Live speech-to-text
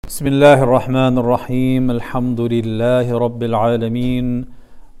بسم الله الرحمن الرحيم الحمد لله رب العالمين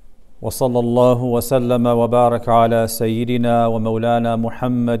وصلى الله وسلم وبارك على سيدنا ومولانا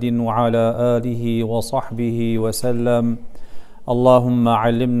محمد وعلى آله وصحبه وسلم اللهم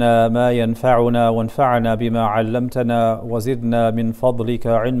علمنا ما ينفعنا وانفعنا بما علمتنا وزدنا من فضلك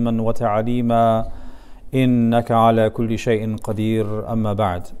علما وتعليما إنك على كل شيء قدير أما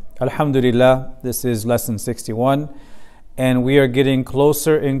بعد. Alhamdulillah, this is lesson 61. And we are getting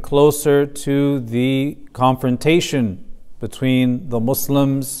closer and closer to the confrontation between the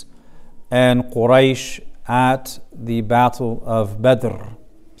Muslims and Quraysh at the Battle of Badr.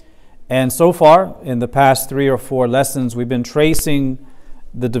 And so far, in the past 3 or 4 lessons, we've been tracing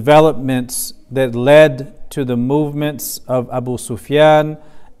the developments that led to the movements of Abu Sufyan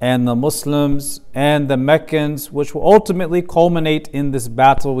and the Muslims and the Meccans, which will ultimately culminate in this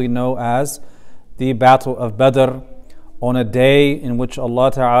battle we know as the Battle of Badr, on a day in which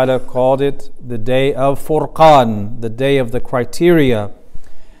Allah Ta'ala called it the day of Furqan, the day of the criteria,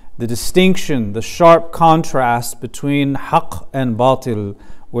 the distinction, the sharp contrast between Haqq and Batil,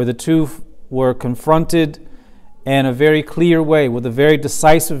 where the two were confronted in a very clear way, with a very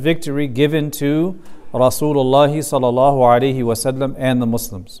decisive victory given to Rasulullah Sallallahu Alaihi Wasallam and the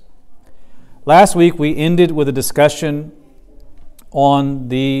Muslims. Last week we ended with a discussion on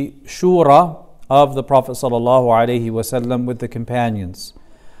the Shura of the Prophet ﷺ with the companions.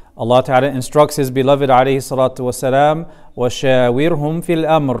 Allah Ta'ala instructs His beloved ﷺ, وَشَاوِرْهُمْ فِي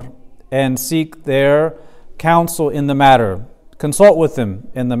الْأَمْرِ, and seek their counsel in the matter. Consult with them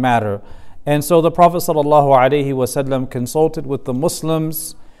in the matter. And so the Prophet ﷺ consulted with the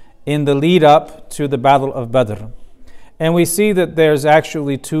Muslims in the lead up to the Battle of Badr. And we see that there's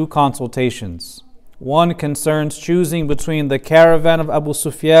actually 2 consultations. One concerns choosing between the caravan of Abu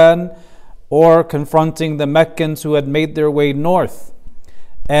Sufyan or confronting the Meccans who had made their way north.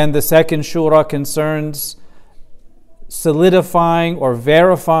 And the second shura concerns solidifying or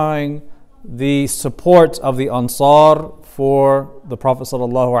verifying the support of the Ansar for the Prophet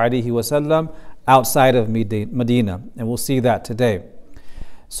ﷺ outside of Medina. And we'll see that today.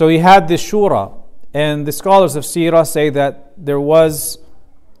 So he had this shura, and the scholars of Seerah say that there was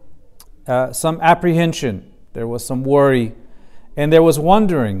some apprehension, there was some worry, and there was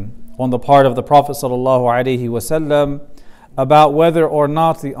wondering on the part of the Prophet ﷺ about whether or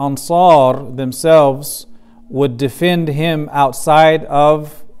not the Ansar themselves would defend him outside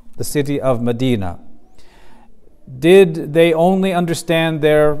of the city of Medina. Did they only understand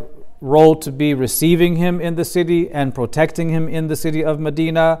their role to be receiving him in the city and protecting him in the city of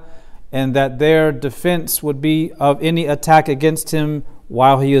Medina, and that their defense would be of any attack against him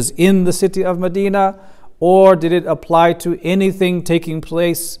while he is in the city of Medina? Or did it apply to anything taking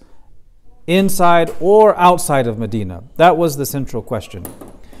place inside or outside of Medina? That was the central question.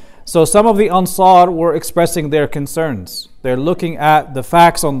 So some of the Ansar were expressing their concerns. They're looking at the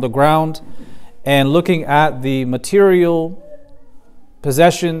facts on the ground and looking at the material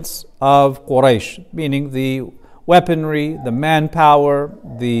possessions of Quraysh, meaning the weaponry, the manpower,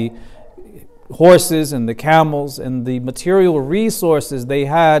 the horses and the camels, and the material resources they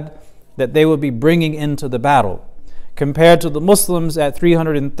had that they would be bringing into the battle, compared to the Muslims at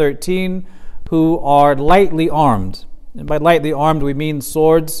 313 who are lightly armed. And by lightly armed we mean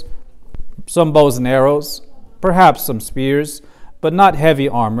swords, some bows and arrows, perhaps some spears, but not heavy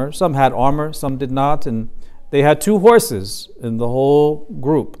armor. Some had armor, some did not, and they had 2 horses in the whole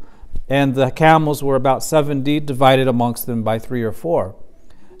group, and the camels were about 70, divided amongst them by 3 or 4.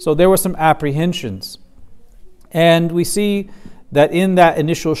 So there were some apprehensions. And we see that in that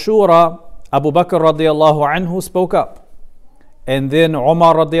initial shura, Abu Bakr radiallahu anhu spoke up. And then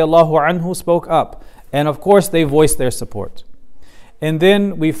Umar radiallahu anhu spoke up. And of course they voiced their support. And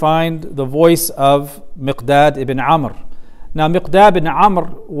then we find the voice of Miqdad ibn Amr. Now Miqdad ibn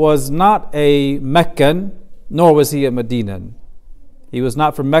Amr was not a Meccan, nor was he a Medinan. He was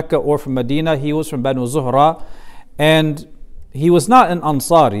not from Mecca or from Medina. He was from Banu Zuhra. And he was not an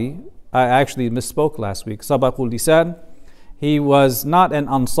Ansari. I actually misspoke last week. Sabaqul Lisan. He was not an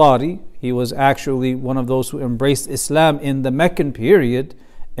Ansari. He was actually one of those who embraced Islam in the Meccan period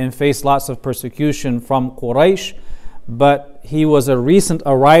and faced lots of persecution from Quraysh. But he was a recent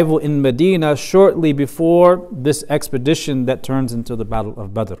arrival in Medina shortly before this expedition that turns into the Battle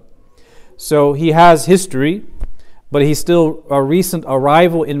of Badr. So he has history, but he's still a recent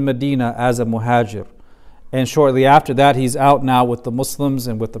arrival in Medina as a muhajir. And shortly after that, he's out now with the Muslims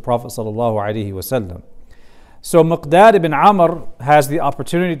and with the Prophet ﷺ. So Miqdad ibn Amr has the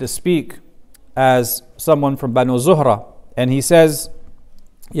opportunity to speak as someone from Banu Zuhra. And he says,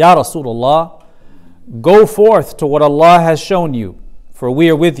 Ya Rasulullah, go forth to what Allah has shown you. for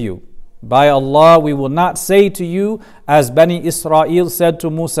we are with you. By Allah, we will not say to you, as Bani Israel said to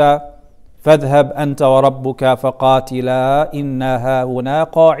Musa, فَاذْهَبْ أَنْتَ وَرَبُّكَ فَقَاتِلَا إِنَّا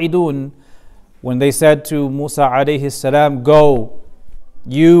هَاهُنَا قَاعِدُونَ. When they said to Musa alayhi salam, go,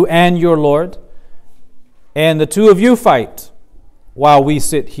 you and your Lord, and the two of you fight while we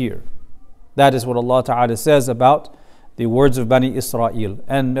sit here. That is what Allah Ta'ala says about the words of Bani Israel.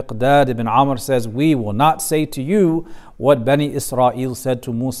 And Miqdad ibn Amr says, we will not say to you what Bani Israel said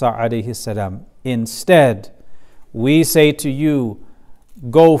to Musa alayhi salam. Instead, we say to you,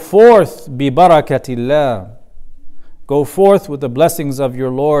 go forth bi barakatillah. Go forth with the blessings of your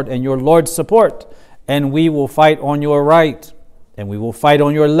Lord and your Lord's support, and we will fight on your right, and we will fight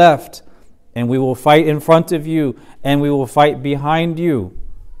on your left, and we will fight in front of you, and we will fight behind you.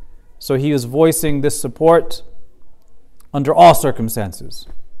 So he is voicing this support under all circumstances.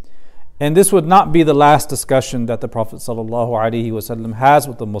 And this would not be the last discussion that the Prophet ﷺ has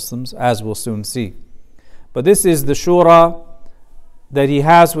with the Muslims, as we'll soon see. But this is the shura that he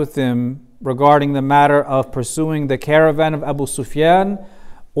has with them regarding the matter of pursuing the caravan of Abu Sufyan,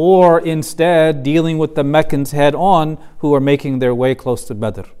 or instead dealing with the Meccans head on who are making their way close to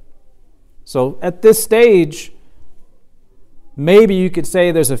Badr. So at this stage, maybe you could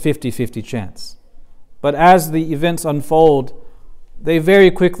say there's a 50-50 chance. But as the events unfold, they very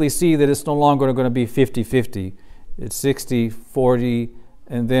quickly see that it's no longer going to be 50-50. It's 60-40,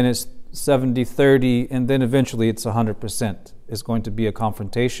 and then it's 70-30, and then eventually it's 100%. It's going to be a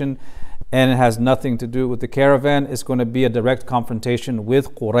confrontation, and it has nothing to do with the caravan. It's going to be a direct confrontation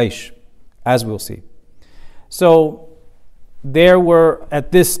with Quraysh, as we'll see. So there were,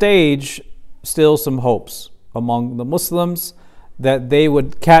 at this stage, still some hopes among the Muslims that they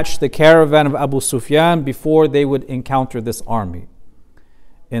would catch the caravan of Abu Sufyan before they would encounter this army.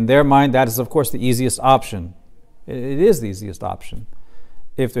 In their mind, that is, of course, the easiest option. It is the easiest option.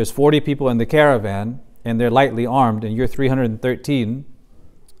 If there's 40 people in the caravan and they're lightly armed and you're 313,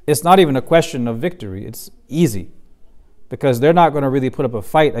 it's not even a question of victory. It's easy because they're not going to really put up a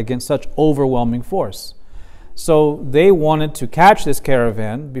fight against such overwhelming force. So they wanted to catch this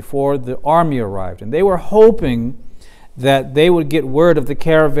caravan before the army arrived, and they were hoping that they would get word of the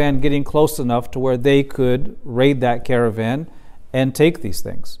caravan getting close enough to where they could raid that caravan and take these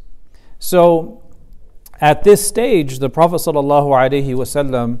things. So at this stage, the Prophet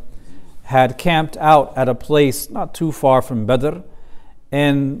ﷺ had camped out at a place not too far from Badr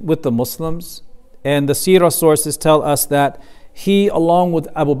and with the Muslims. And the seerah sources tell us that he, along with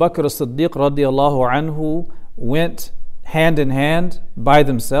Abu Bakr as-Siddiq radiallahu anhu, went hand in hand by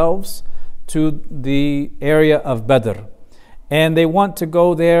themselves to the area of Badr. And they want to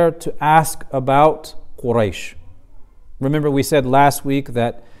go there to ask about Quraysh. Remember, we said last week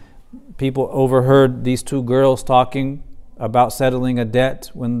that people overheard these two girls talking about settling a debt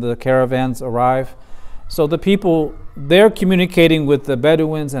when the caravans arrive. So the people, they're communicating with the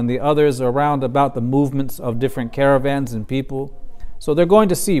Bedouins and the others around about the movements of different caravans and people. So they're going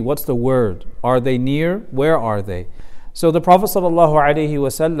to see what's the word. Are they near? Where are they? So the Prophet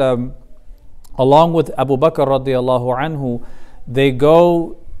ﷺ, along with Abu Bakr radiallahu anhu, they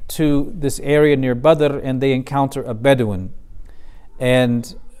go to this area near Badr and they encounter a Bedouin.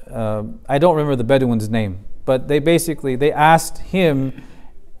 And I don't remember the Bedouin's name, but they asked him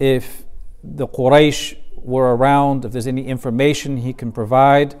if the Quraysh were around, if there's any information he can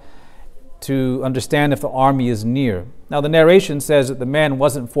provide to understand if the army is near. Now the narration says that the man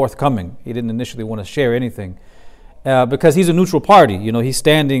wasn't forthcoming. He didn't initially want to share anything because he's a neutral party. You know, he's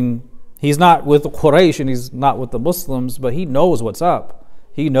not with the Quraysh and he's not with the Muslims, but he knows what's up.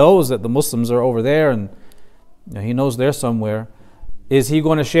 He knows that the Muslims are over there, and he knows they're somewhere. Is he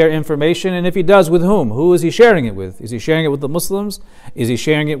going to share information? And if he does, with whom? Who is he sharing it with? Is he sharing it with the Muslims? Is he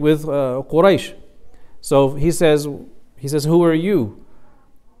sharing it with Quraysh? So he says, who are you?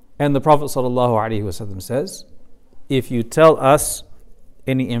 And the Prophet ﷺ says, if you tell us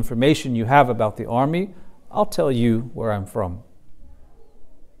any information you have about the army, I'll tell you where I'm from.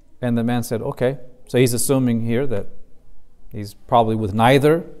 And the man said, okay. So he's assuming here that he's probably with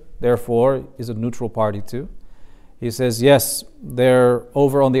neither, therefore is a neutral party too. He says, yes, they're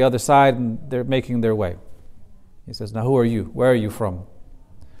over on the other side and they're making their way. He says, now who are you? Where are you from?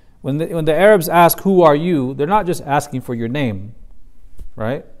 When the Arabs ask, who are you? They're not just asking for your name,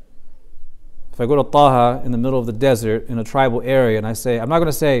 right? If I go to Taha in the middle of the desert in a tribal area and I say, I'm not going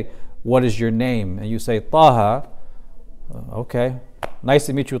to say, what is your name? And you say, Taha, okay, nice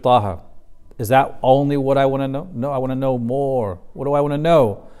to meet you, Taha. Is that only what I want to know? No, I want to know more. What do I want to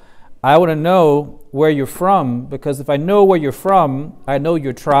know? I want to know where you're from, because if I know where you're from, I know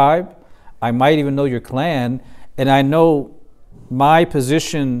your tribe, I might even know your clan, and I know my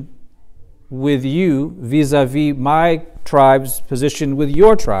position with you vis-a-vis my tribe's position with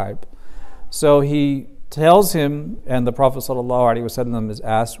your tribe. So he tells him, and the Prophet ﷺ is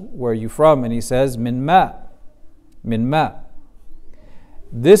asked, where are you from? And he says, min ma. Min ma.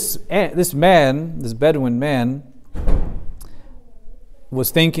 This man, this Bedouin man,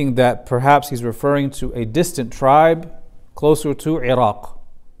 was thinking that perhaps he's referring to a distant tribe closer to Iraq,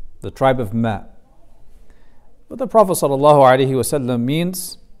 the tribe of Ma. But the Prophet ﷺ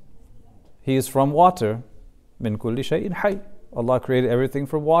means he is from water. Min kulli shay'in hay. Allah created everything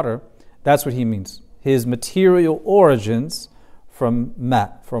from water. That's what he means. His material origins from ma,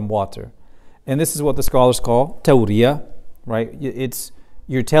 from water. And this is what the scholars call tawriya, right?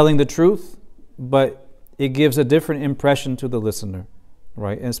 You're telling the truth, but it gives a different impression to the listener,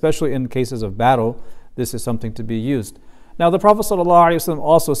 right? And especially in cases of battle, this is something to be used. Now the Prophet ﷺ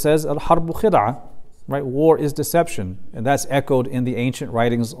also says, al-harbu khid'a, right? War is deception. And that's echoed in the ancient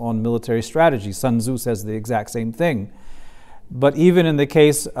writings on military strategy. Sun Tzu says the exact same thing. But even in the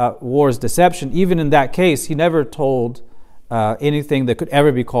case war is deception, even in that case, he never told anything that could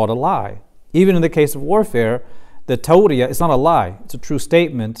ever be called a lie. Even in the case of warfare, the tawriya, it's not a lie, it's a true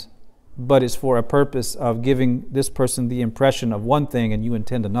statement, but it's for a purpose of giving this person the impression of one thing and you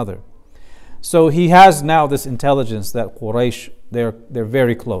intend another. So he has now this intelligence that Quraysh, they're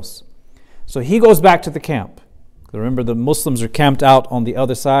very close. So he goes back to the camp. Remember, the Muslims are camped out on the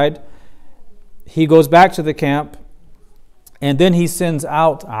other side. He goes back to the camp, and then he sends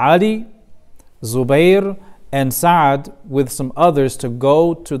out Ali, Zubair, and Sa'ad with some others to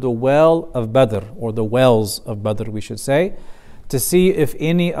go to the well of Badr, or the wells of Badr, we should say, to see if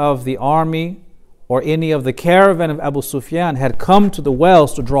any of the army or any of the caravan of Abu Sufyan had come to the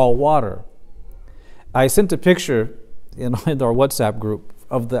wells to draw water. I sent a picture in our WhatsApp group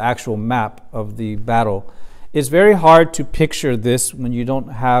of the actual map of the battle. It's very hard to picture this when you don't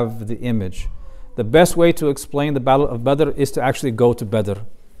have the image. The best way to explain the Battle of Badr is to actually go to Badr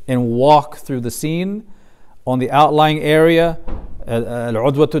and walk through the scene on the outlying area,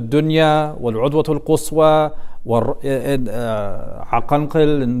 al-Udwat al-Dunya, wal-Udwat al-Quswa,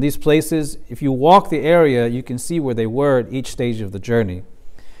 Aqanqil, and these places. If you walk the area, you can see where they were at each stage of the journey.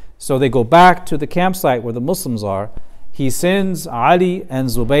 So they go back to the campsite where the Muslims are. He sends Ali and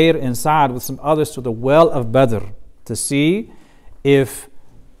Zubair and Sa'ad with some others to the well of Badr to see if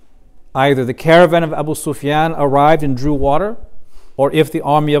either the caravan of Abu Sufyan arrived and drew water, or if the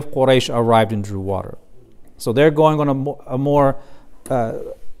army of Quraysh arrived and drew water. So they're going on a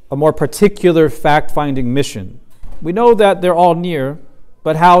more particular fact-finding mission. We know that they're all near,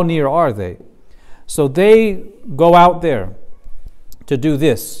 but how near are they? So they go out there to do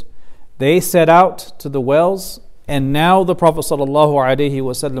this. They set out to the wells, and now the Prophet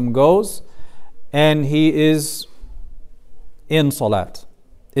ﷺ goes, and he is in salat.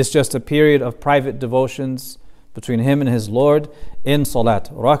 It's just a period of private devotions between him and his Lord in salat.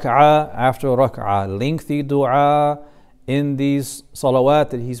 Rak'ah after rak'ah, lengthy dua in these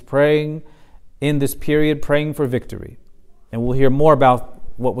salawat that he's praying in this period, praying for victory. And we'll hear more about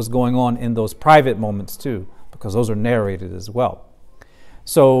what was going on in those private moments too, because those are narrated as well.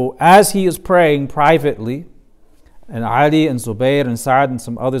 So as he is praying privately, and Ali and Zubair and Sa'ad and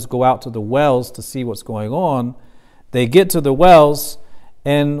some others go out to the wells to see what's going on, they get to the wells,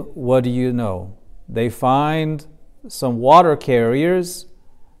 and what do you know? They find some water carriers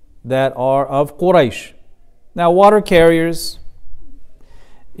that are of Quraysh. Now, water carriers,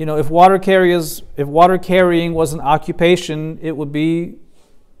 if water carrying was an occupation, it would be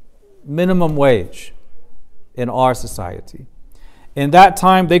minimum wage in our society. In that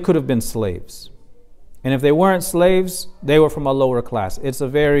time, they could have been slaves. And if they weren't slaves, they were from a lower class. It's a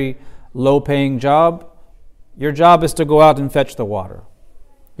very low-paying job. Your job is to go out and fetch the water.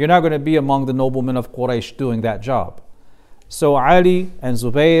 You're not going to be among the noblemen of Quraysh doing that job. So Ali and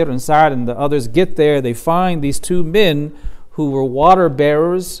Zubair and Sa'ad and the others get there. They find these two men who were water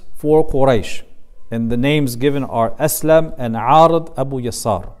bearers for Quraysh. And the names given are Aslam and Arid Abu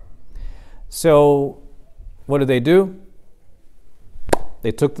Yassar. So what do?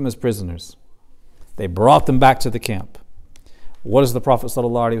 They took them as prisoners. They brought them back to the camp. What is the Prophet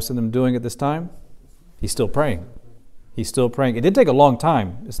ﷺ doing at this time? He's still praying. He's still praying. It did take a long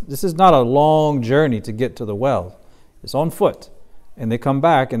time. This is not a long journey to get to the well. It's on foot. And they come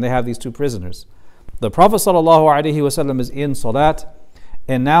back and they have these two prisoners. The Prophet ﷺ is in salat,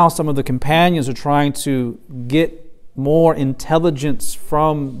 and now some of the companions are trying to get more intelligence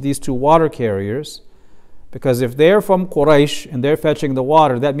from these two water carriers, because if they're from Quraysh and they're fetching the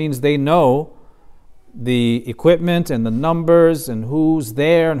water, that means they know the equipment and the numbers and who's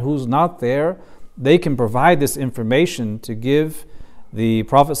there and who's not there. they can provide this information to give the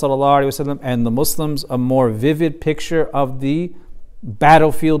Prophet ﷺ and the Muslims a more vivid picture of the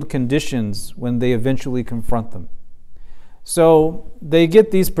battlefield conditions when they eventually confront them. So they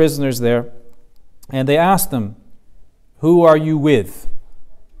get these prisoners there and they ask them, who are you with?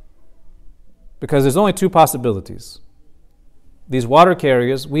 Because there's only two possibilities. These water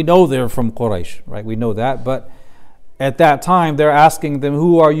carriers, we know they're from Quraysh, right? We know that, but at that time they're asking them,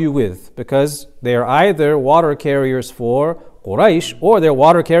 who are you with? Because they're either water carriers for Quraysh or they're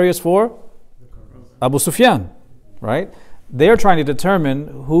water carriers for Abu Sufyan, right? They're trying to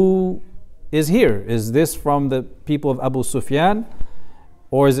determine who is here. Is this from the people of Abu Sufyan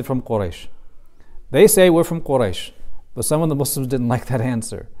or is it from Quraysh? They say we're from Quraysh, but some of the Muslims didn't like that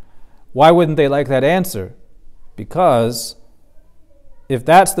answer. Why wouldn't they like that answer? Because if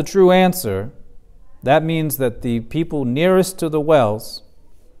that's the true answer, that means that the people nearest to the wells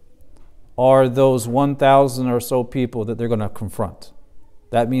are those 1,000 or so people that they're going to confront.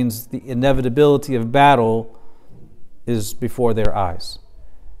 That means the inevitability of battle is before their eyes.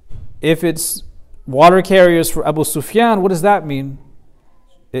 If it's water carriers for Abu Sufyan, what does that mean?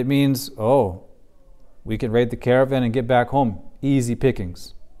 It means, oh, we can raid the caravan and get back home. Easy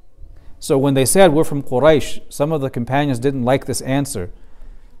pickings. So when they said we're from Quraysh, some of the companions didn't like this answer.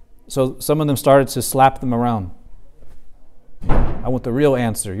 So some of them started to slap them around. I want the real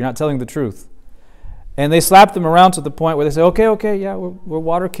answer. You're not telling the truth. And they slapped them around to the point where they say, okay, yeah, we're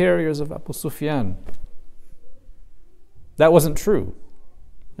water carriers of Abu Sufyan. That wasn't true.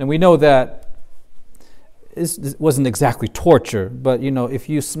 And we know that it wasn't exactly torture, but if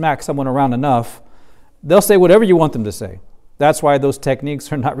you smack someone around enough, they'll say whatever you want them to say. That's why those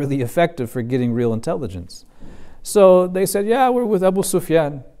techniques are not really effective for getting real intelligence. So they said, yeah, we're with Abu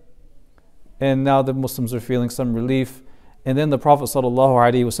Sufyan. And now the Muslims are feeling some relief. And then the Prophet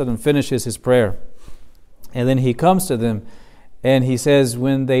ﷺ finishes his prayer. And then he comes to them and he says,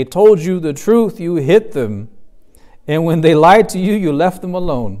 when they told you the truth, you hit them. And when they lied to you, you left them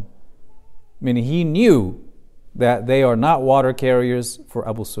alone. Meaning he knew that they are not water carriers for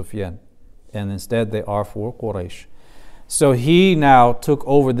Abu Sufyan. And instead they are for Quraysh. So he now took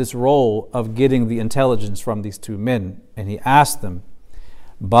over this role of getting the intelligence from these two men. And he asked them,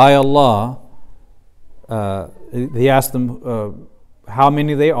 by Allah, he asked them how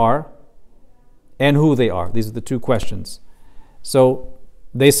many they are and who they are. These are the two questions. So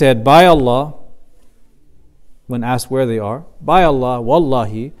they said, by Allah, when asked where they are, by Allah,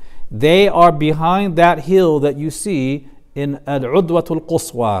 wallahi, they are behind that hill that you see in Al-Udwatul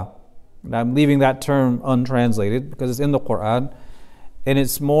Quswa. I'm leaving that term untranslated because it's in the Quran, and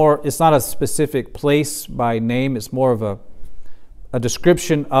it's not a specific place by name, it's more of a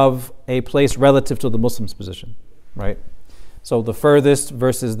description of a place relative to the Muslims' position, right? So the furthest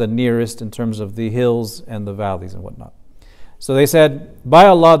versus the nearest in terms of the hills and the valleys and whatnot. So they said, by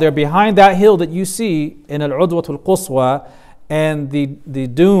Allah, they're behind that hill that you see in Al-Udwatul Quswa, and the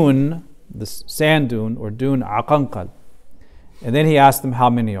dune, the sand dune or dune Aqanqal. And then he asked them,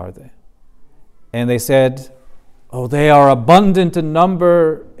 how many are they? And they said, oh, they are abundant in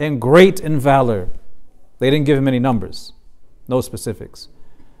number and great in valor. They didn't give him any numbers, no specifics.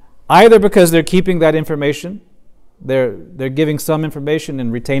 Either because they're keeping that information, they're giving some information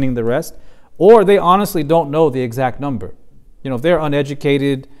and retaining the rest, or they honestly don't know the exact number. If they're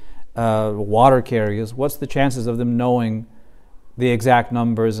uneducated water carriers, what's the chances of them knowing the exact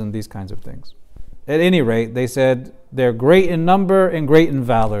numbers and these kinds of things? At any rate, they said they're great in number and great in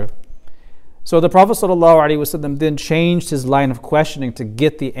valor. So the Prophet ﷺ then changed his line of questioning to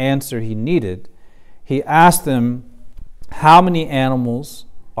get the answer he needed. He asked them, how many animals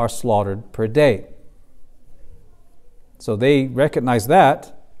are slaughtered per day? So they recognize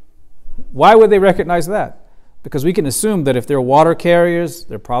that. Why would they recognize that? Because we can assume that if they're water carriers,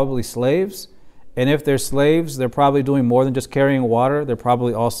 they're probably slaves. And if they're slaves, they're probably doing more than just carrying water. They're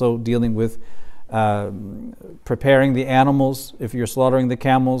probably also dealing with preparing the animals. If you're slaughtering the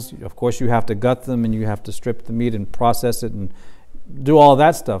camels, of course you have to gut them and you have to strip the meat and process it and do all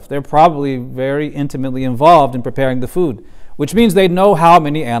that stuff. They're probably very intimately involved in preparing the food, which means they know how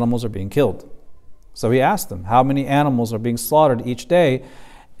many animals are being killed. So he asked them, how many animals are being slaughtered each day?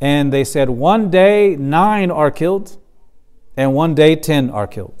 And they said, one day 9 are killed and one day 10 are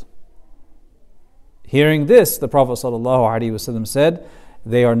killed. Hearing this, the Prophet ﷺ said,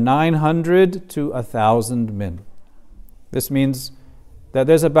 they are 900 to 1,000 men. This means that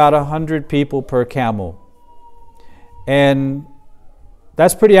there's about 100 people per camel. And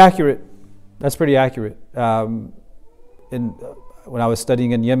that's pretty accurate. That's pretty accurate. When I was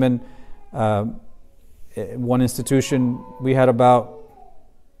studying in Yemen, one institution, we had about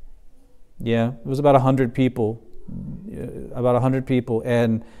Yeah, it was about 100 people. About 100 people.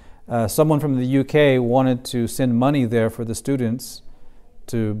 And someone from the UK wanted to send money there for the students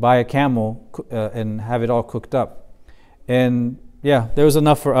to buy a camel and have it all cooked up. And yeah, there was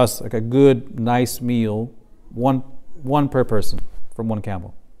enough for us, like a good, nice meal, one per person from one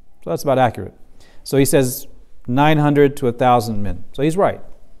camel. So that's about accurate. So he says 900 to 1,000 men. So he's right.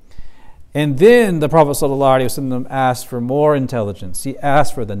 And then the Prophet ﷺ asked for more intelligence. He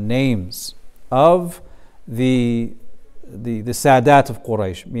asked for the names of the Sadat of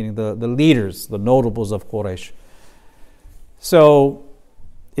Quraysh, meaning the leaders, the notables of Quraysh. So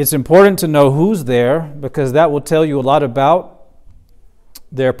it's important to know who's there, because that will tell you a lot about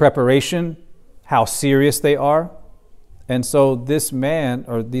their preparation, how serious they are. And so this man,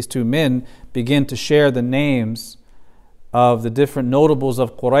 or these two men, begin to share the names of the different notables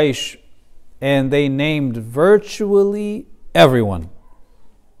of Quraysh, and they named virtually everyone.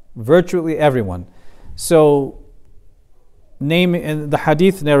 Virtually everyone. So naming, and the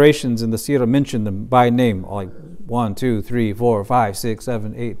hadith narrations in the seerah mention them by name, like 1, 2, 3, 4, 5, 6,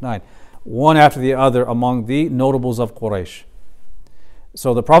 7, 8, 9, one after the other among the notables of Quraysh.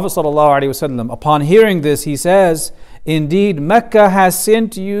 So the Prophet ﷺ, upon hearing this, he says, "Indeed, Mecca has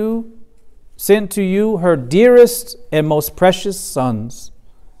sent to you her dearest and most precious sons."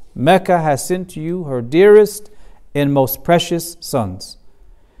 Mecca has sent to you her dearest and most precious sons.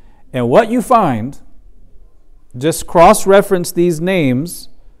 And what you find, just cross-reference these names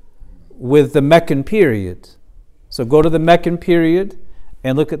with the Meccan period. So go to the Meccan period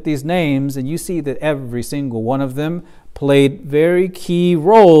and look at these names, and you see that every single one of them played very key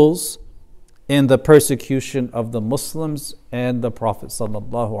roles in the persecution of the Muslims and the Prophet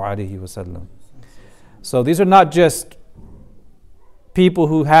sallallahu alaihi wasallam. So these are not just people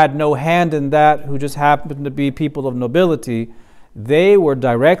who had no hand in that, who just happened to be people of nobility. They were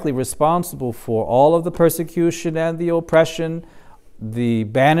directly responsible for all of the persecution and the oppression, the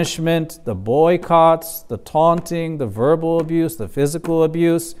banishment, the boycotts, the taunting, the verbal abuse, the physical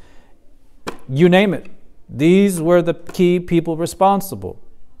abuse, you name it. These were the key people responsible.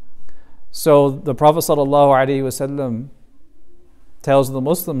 So the Prophet ﷺ tells the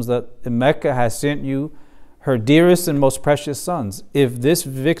Muslims that Mecca has sent you her dearest and most precious sons. If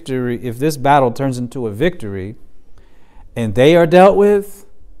this battle turns into a victory and they are dealt with,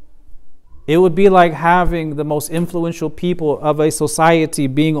 it would be like having the most influential people of a society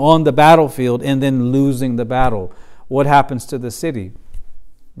being on the battlefield and then losing the battle. What happens to the city,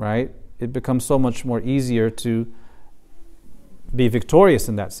 right? It becomes so much more easier to be victorious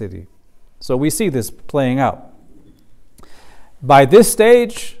in that city. So we see this playing out. By this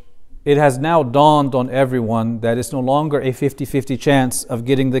stage, it has now dawned on everyone that it's no longer a 50-50 chance of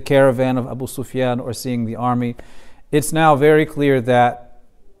getting the caravan of Abu Sufyan or seeing the army. It's now very clear that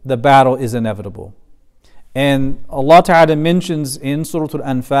the battle is inevitable. And Allah Ta'ala mentions in Surah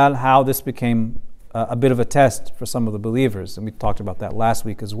Al-Anfal how this became a bit of a test for some of the believers. And we talked about that last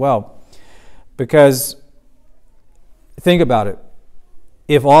week as well. Because think about it.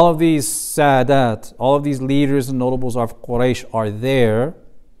 If all of these Sadat, all of these leaders and notables of Quraysh are there,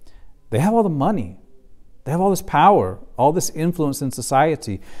 they have all the money. They have all this power, all this influence in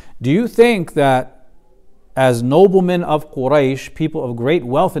society. Do you think that as noblemen of Quraysh, people of great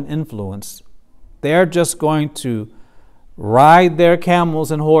wealth and influence, they're just going to ride their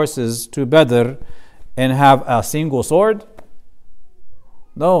camels and horses to Badr and have a single sword?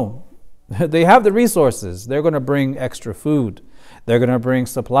 No. They have the resources. They're going to bring extra food. They're going to bring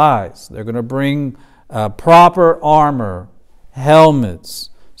supplies. They're going to bring proper armor, helmets,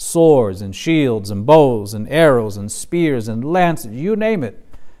 swords and shields and bows and arrows and spears and lances, you name it.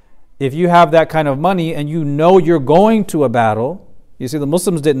 If you have that kind of money and you know you're going to a battle, you see, the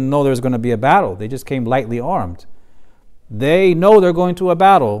Muslims didn't know there was going to be a battle. They just came lightly armed. They know they're going to a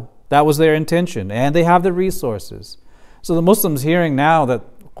battle. That was their intention, and they have the resources. So the Muslims hearing now that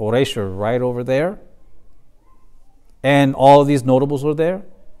Quraysh are right over there, and all of these notables were there,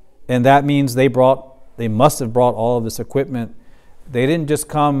 and that means they must have brought all of this equipment. They didn't just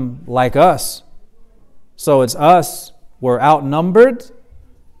come like us. So it's us. We're outnumbered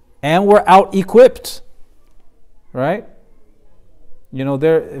and we're out-equipped, right? You know,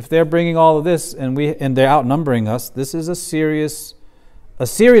 if they're bringing all of this and they're outnumbering us, this is a serious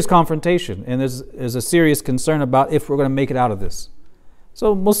confrontation, and there's a serious concern about if we're going to make it out of this.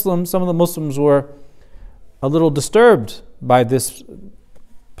 So some of the Muslims were a little disturbed by this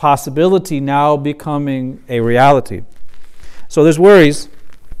possibility now becoming a reality. So there's worries,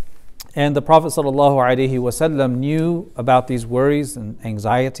 and the Prophet ﷺ knew about these worries and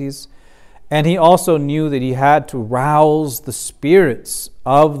anxieties, And he also knew that he had to rouse the spirits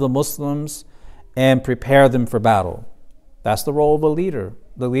of the Muslims and prepare them for battle. That's the role of a leader.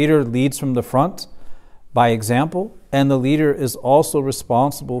 The leader leads from the front by example, and the leader is also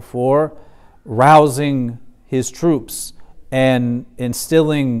responsible for rousing his troops and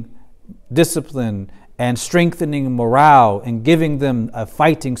instilling discipline and strengthening morale and giving them a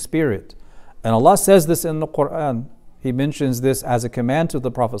fighting spirit. And Allah says this in the Quran. He mentions this as a command to the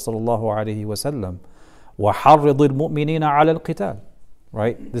Prophet sallallahu alaihi wasallam. وَحَرِّضِ الْمُؤْمِنِينَ عَلَى الْقِتَالِ.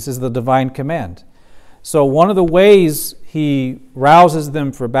 Right? This is the divine command. So one of the ways he rouses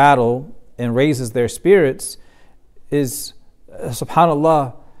them for battle and raises their spirits is,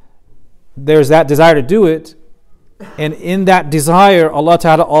 subhanAllah, there's that desire to do it. And in that desire, Allah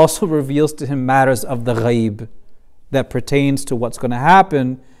Ta'ala also reveals to him matters of the ghaib that pertains to what's going to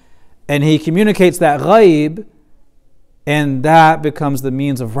happen. And he communicates that ghaib, and that becomes the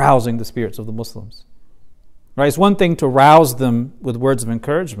means of rousing the spirits of the Muslims. Right? It's one thing to rouse them with words of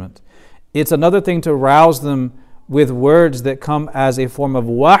encouragement. It's another thing to rouse them with words that come as a form of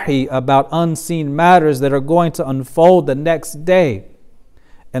wahi about unseen matters that are going to unfold the next day.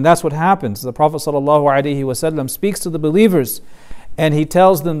 And that's what happens. The Prophet ﷺ speaks to the believers and he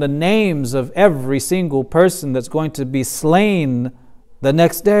tells them the names of every single person that's going to be slain the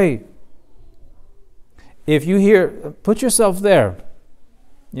next day. If you hear, put yourself there.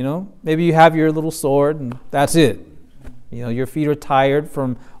 You know, maybe you have your little sword and that's it. You know, your feet are tired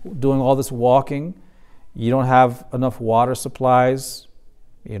from doing all this walking. You don't have enough water supplies,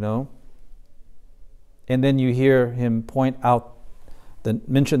 you know. And then you hear him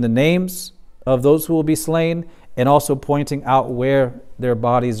mention the names of those who will be slain, and also pointing out where their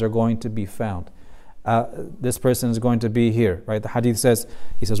bodies are going to be found. This person is going to be here, right? The hadith says,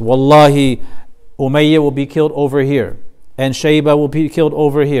 he says, Wallahi, Umayyah will be killed over here, and Shayba will be killed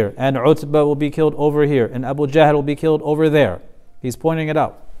over here, and Utbah will be killed over here, and Abu Jahl will be killed over there. He's pointing it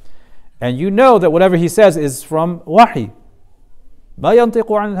out. And you know that whatever he says is from wahi. مَا يَنْطِقُ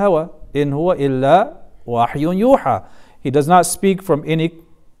عَنِ الْهَوَى إِنْ هُوَ إِلَّا وَحْيٌ يُوحَى. He does not speak from any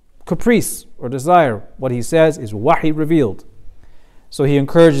caprice or desire. What he says is wahi revealed. So he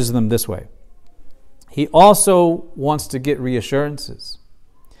encourages them this way. He also wants to get reassurances.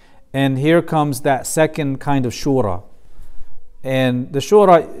 And here comes that second kind of shura. And the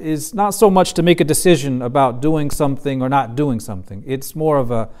shura is not so much to make a decision about doing something or not doing something. It's more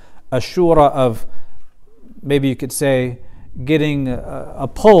of a shura of, maybe you could say, getting a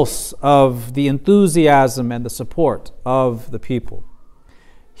pulse of the enthusiasm and the support of the people.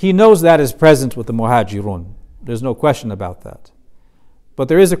 He knows that is present with the muhajirun. There's no question about that. But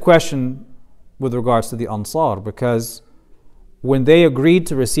there is a question with regards to the Ansar, because when they agreed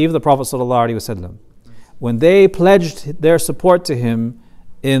to receive the Prophet ﷺ, when they pledged their support to him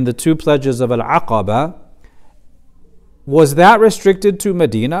in the two pledges of Al-Aqaba, was that restricted to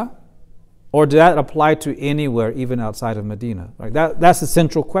Medina? Or did that apply to anywhere, even outside of Medina? Right? That's the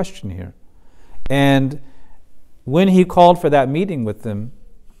central question here. And when he called for that meeting with them,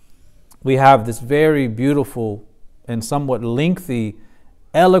 we have this very beautiful and somewhat lengthy,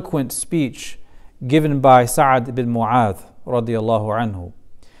 eloquent speech given by Sa'ad ibn Mu'adh radiyallahu anhu.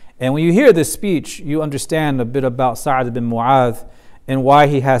 And when you hear this speech, you understand a bit about Sa'ad ibn Mu'adh and why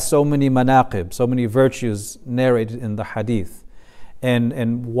he has so many manaqib, so many virtues narrated in the hadith.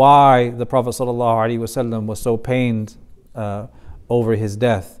 And why the Prophet ﷺ was so pained over his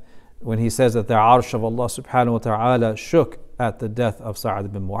death, when he says that the arsh of Allah subhanahu wa ta'ala shook at the death of Sa'ad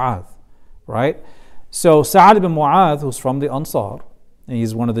ibn Mu'adh, right? So Sa'ad ibn Mu'adh, who's from the Ansar, and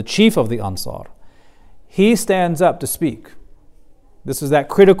he's one of the chief of the Ansar, he stands up to speak. This is that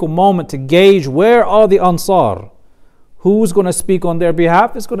critical moment to gauge where are the Ansar. Who's going to speak on their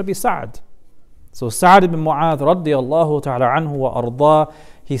behalf? It's going to be Sa'ad. So Sa'ad ibn Mu'adh radiyallahu ta'ala anhu wa ardah,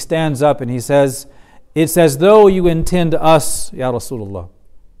 he stands up and he says, it's as though you intend us, Ya Rasulullah.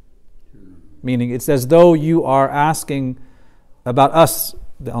 Meaning it's as though you are asking about us,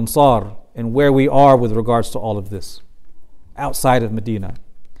 the Ansar, and where we are with regards to all of this, outside of Medina.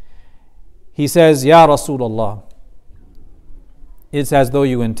 He says, Ya Rasulullah, it's as though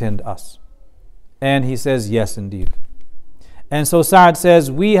you intend us. And he says, yes, indeed. And so Sa'ad says,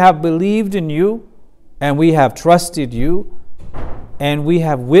 we have believed in you, and we have trusted you, and we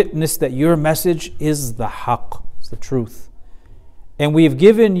have witnessed that your message is the haqq, it's the truth. And we have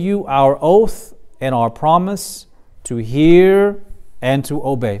given you our oath and our promise to hear and to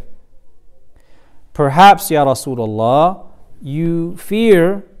obey. Perhaps, Ya Rasulullah, you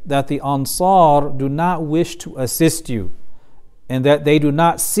fear that the Ansar do not wish to assist you, and that they do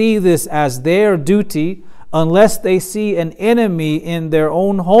not see this as their duty unless they see an enemy in their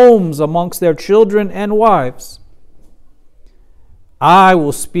own homes amongst their children and wives. I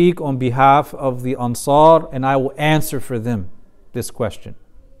will speak on behalf of the Ansar and I will answer for them this question.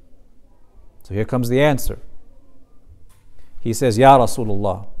 So here comes the answer. He says, Ya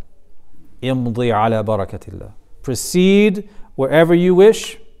Rasulullah, imdi ala barakatillah. Proceed wherever you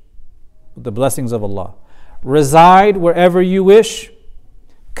wish with the blessings of Allah. Reside wherever you wish.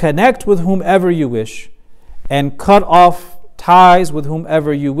 Connect with whomever you wish. And cut off ties with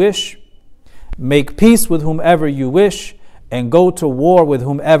whomever you wish. Make peace with whomever you wish. And go to war with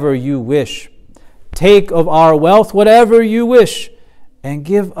whomever you wish. Take of our wealth whatever you wish. And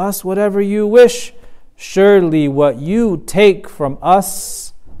give us whatever you wish. Surely what you take from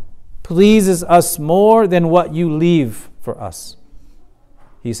us pleases us more than what you leave for us.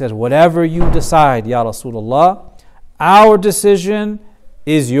 He says, whatever you decide, Ya Rasulullah, our decision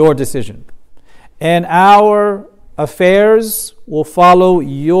is your decision. And our affairs will follow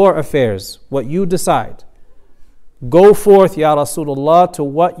your affairs, what you decide. Go forth, Ya Rasulullah, to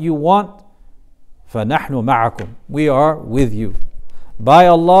what you want. فَنَحْنُ مَعَكُمْ. We are with you. By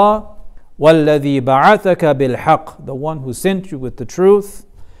Allah, وَالَّذِي بَعَثَكَ بِالْحَقِّ. The one who sent you with the truth.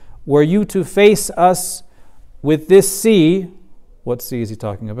 Were you to face us with this sea, what sea is he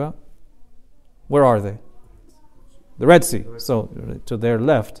talking about? Where are they? The Red Sea. So to their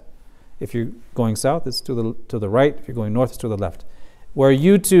left. If you're going south, it's to the right. If you're going north, it's to the left. Were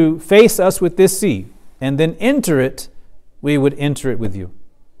you to face us with this sea and then enter it, we would enter it with you.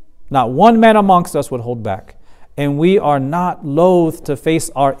 Not one man amongst us would hold back. And we are not loath to face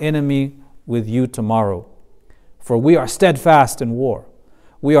our enemy with you tomorrow. For we are steadfast in war.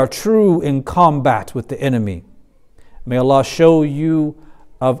 We are true in combat with the enemy. May Allah show you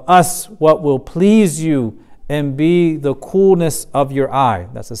of us what will please you and be the coolness of your eye.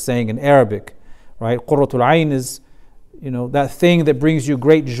 That's a saying in Arabic, right? Qurratul Ayn is, that thing that brings you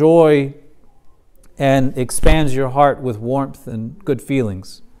great joy and expands your heart with warmth and good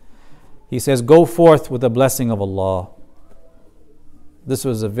feelings. He says, go forth with the blessing of Allah. This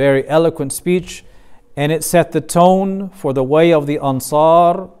was a very eloquent speech, and it set the tone for the way of the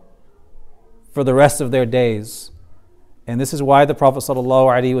Ansar for the rest of their days. And this is why the Prophet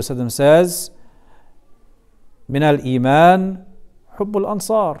ﷺ says, Min al-Iman hubbul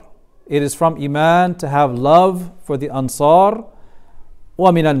Ansar. It is from Iman to have love for the Ansar.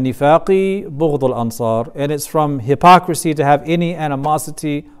 Wa min al-Nifaqi bughdul Ansar. And it's from hypocrisy to have any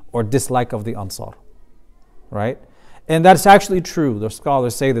animosity or dislike of the Ansar. Right? And that's actually true. The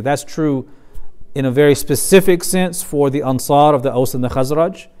scholars say that that's true in a very specific sense for the Ansar of the Aus and the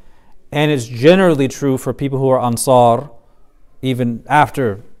Khazraj. And it's generally true for people who are Ansar even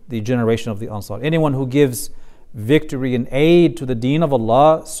after the generation of the Ansar. Anyone who gives victory and aid to the deen of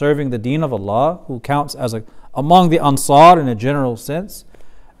Allah, serving the deen of Allah, who counts as among the Ansar in a general sense,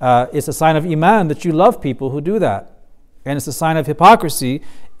 it's a sign of Iman that you love people who do that. And it's a sign of hypocrisy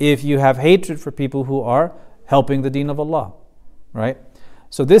if you have hatred for people who are helping the deen of Allah. Right?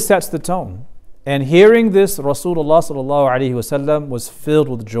 So this sets the tone. And hearing this, Rasulullah ﷺ was filled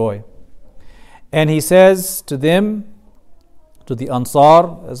with joy. And he says to them, to the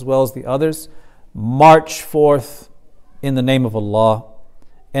Ansar as well as the others, march forth in the name of Allah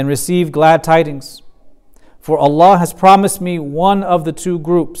and receive glad tidings. For Allah has promised me one of the two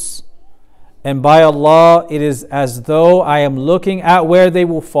groups. And by Allah, it is as though I am looking at where they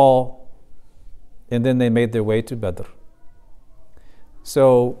will fall. And then they made their way to Badr.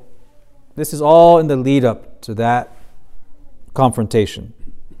 So this is all in the lead up to that confrontation.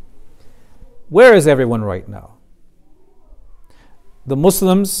 Where is everyone right now? The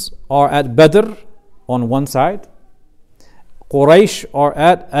Muslims are at Badr on one side. Quraysh are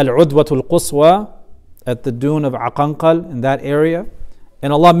at Al-Udwatul Quswa, at the dune of Aqanqal, in that area.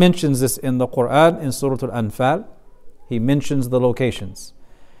 And Allah mentions this in the Quran in Surah Al-Anfal. He mentions the locations.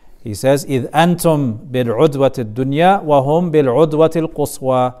 He says, إِذْ أَنْتُمْ بِالْعُدْوَةِ الدُّنْيَا وَهُمْ بِالْعُدْوَةِ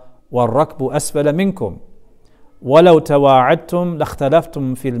الْقُصْوَى وَالرَّكْبُ أَسْفَلَ مِنْكُمْ وَلَوْ تَوَاعَدْتُمْ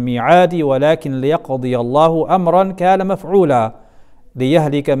لَاخْتَلَفْتُمْ فِي الْمِيعَادِ وَلَكِنْ لِيَقْضِيَ اللَّهُ أَمْرًا كَانَ مَفْعُولًا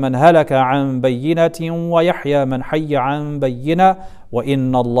لِيَهْلِكَ مَنْ هَلَكَ عَنْ بَيِّنَةٍ وَيَحْيَى مَنْ حَيَّ عَنْ بَيِّنَةٍ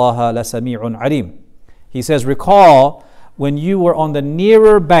وَإِنَّ اللَّهَ لَسَمِيعٌ عَلِيمٌ. He says, recall when you were on the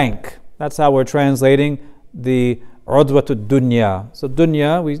nearer bank. That's how we're translating the Udwatud Dunya. So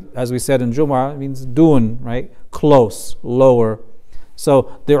dunya, as we said in Jumu'ah, means dun, right? Close, lower.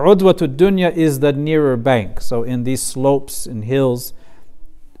 So the Udwatud Dunya is the nearer bank. So in these slopes and hills,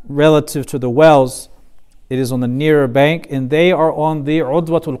 relative to the wells, it is on the nearer bank, and they are on the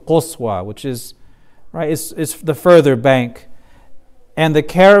Udwatul Quswa, which is, right, it's the further bank. And the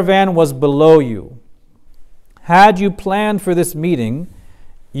caravan was below you. had you planned for this meeting,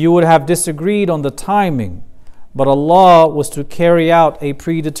 you would have disagreed on the timing, but Allah was to carry out a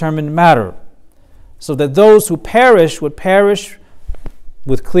predetermined matter, so that those who perish would perish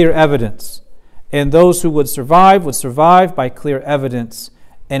with clear evidence, and those who would survive by clear evidence.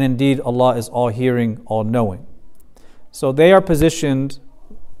 And indeed, Allah is all hearing, all knowing. So they are positioned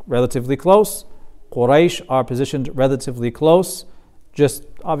relatively close. Quraysh are positioned relatively close, just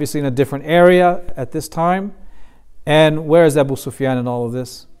obviously in a different area at this time. And where is Abu Sufyan in all of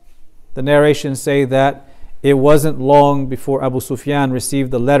this? The narrations say that it wasn't long before Abu Sufyan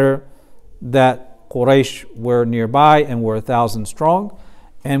received the letter that Quraysh were nearby and were 1,000 strong.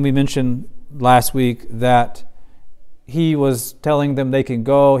 And we mentioned last week that he was telling them they can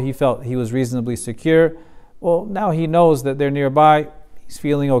go. He felt he was reasonably secure. Well, now he knows that they're nearby. He's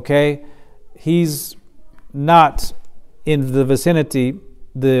feeling okay. He's not in the vicinity.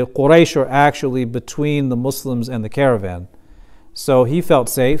 The Quraysh are actually between the Muslims and the caravan. So he felt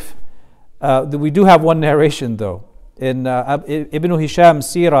safe. We do have one narration though. In Ibn Hisham's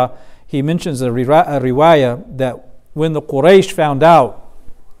Sirah, he mentions a riwayah that when the Quraysh found out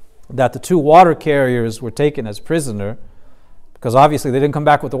that the 2 water carriers were taken as prisoner, because obviously they didn't come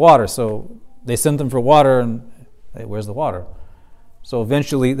back with the water, so they sent them for water and hey, where's the water? So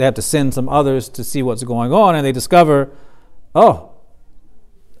eventually they have to send some others to see what's going on, and they discover, oh,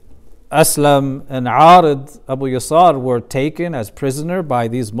 Aslam and Arid Abu Yasar were taken as prisoner by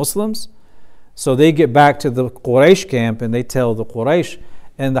these Muslims. So they get back to the Quraysh camp and they tell the Quraysh,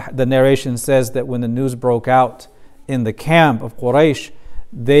 and the narration says that when the news broke out in the camp of Quraysh,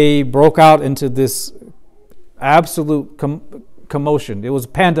 they broke out into this absolute commotion. It was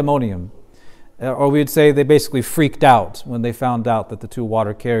pandemonium. Or we'd say they basically freaked out when they found out that the 2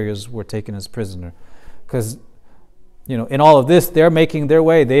 water carriers were taken as prisoner. Because, in all of this, they're making their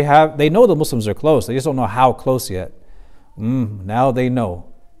way. They know the Muslims are close. They just don't know how close yet. Now they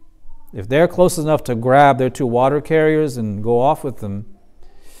know. If they're close enough to grab their 2 water carriers and go off with them,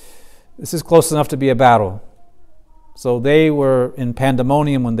 this is close enough to be a battle. So they were in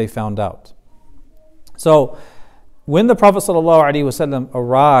pandemonium when they found out. So when the Prophet ﷺ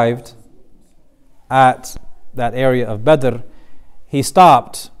arrived at that area of Badr, he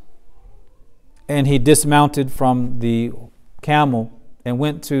stopped and he dismounted from the camel and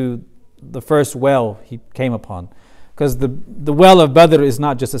went to the first well he came upon. Because the well of Badr is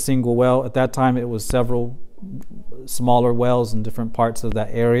not just a single well. At that time it was several smaller wells in different parts of that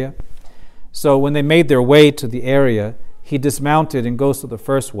area. So when they made their way to the area, he dismounted and goes to the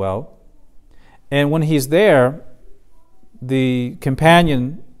first well. And when he's there, the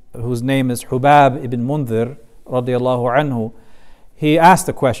companion, whose name is Hubab ibn Mundhir, radiallahu anhu, he asked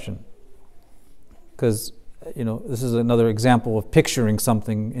a question. Because, this is another example of picturing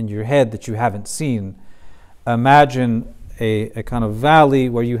something in your head that you haven't seen. Imagine a kind of valley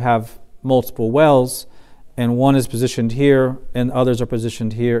where you have multiple wells, and one is positioned here, and others are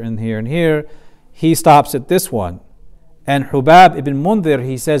positioned here and here and here. He stops at this one. And Hubab ibn Mundhir,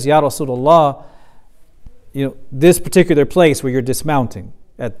 he says, Ya Rasulullah, this particular place where you're dismounting,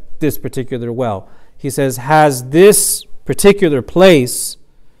 at this particular well, he says, has this particular place,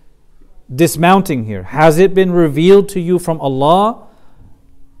 dismounting here, has it been revealed to you from Allah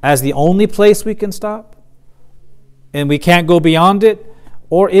as the only place we can stop? And we can't go beyond it?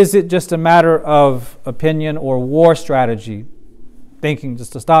 Or is it just a matter of opinion or war strategy, thinking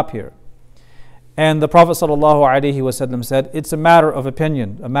just to stop here? And the Prophet ﷺ said, it's a matter of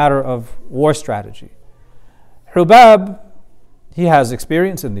opinion, a matter of war strategy. Hubab, he has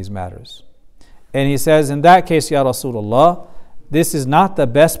experience in these matters. And he says, in that case, Ya Rasulullah, this is not the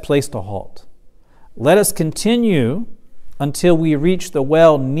best place to halt. Let us continue until we reach the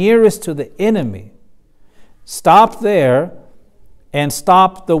well nearest to the enemy. Stop there and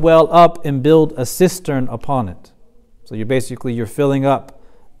stop the well up and build a cistern upon it. So you're filling up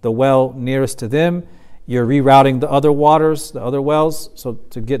the well nearest to them. You're rerouting the other waters, the other wells, so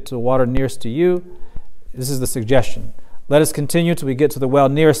to get to the water nearest to you. This is the suggestion. Let us continue till we get to the well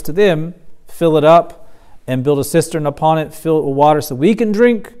nearest to them, fill it up, and build a cistern upon it, fill it with water so we can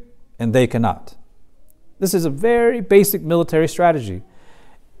drink and they cannot. This is a very basic military strategy.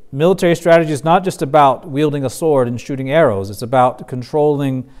 Military strategy is not just about wielding a sword and shooting arrows. It's about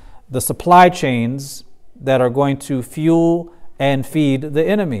controlling the supply chains that are going to fuel and feed the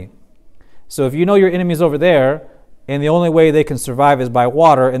enemy. So if you know your enemy's over there, and the only way they can survive is by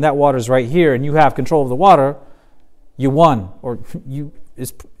water, and that water is right here, and you have control of the water, you won. Or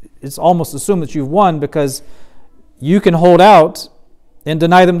it's almost assumed that you've won because you can hold out and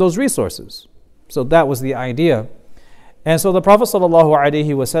deny them those resources. So that was the idea. And so the Prophet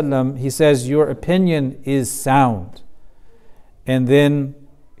ﷺ, he says, your opinion is sound. And then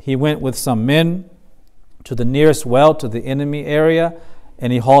he went with some men to the nearest well, to the enemy area,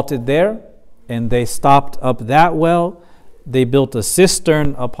 and he halted there, and they stopped up that well. They built a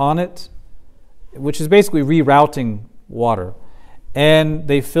cistern upon it, which is basically rerouting water. And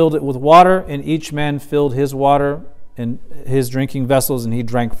they filled it with water, and each man filled his water in his drinking vessels, and he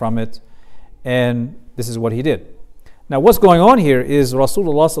drank from it. And this is what he did. Now, what's going on here is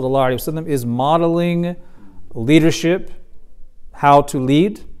Rasulullah ﷺ is modeling leadership, how to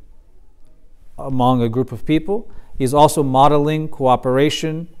lead among a group of people. He's also modeling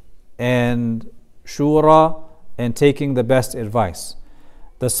cooperation and shura and taking the best advice.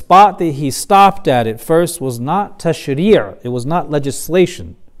 The spot that he stopped at first was not tashri', it was not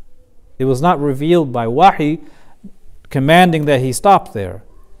legislation. It was not revealed by wahi commanding that he stopped there.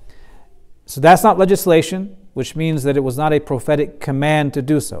 So that's not legislation, which means that it was not a prophetic command to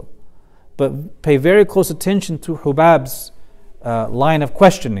do so. But pay very close attention to Hubab's line of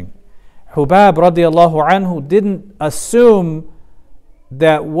questioning. Hubab radiallahu anhu didn't assume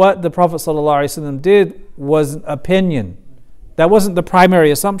that what the Prophet ﷺ did was opinion. That wasn't the primary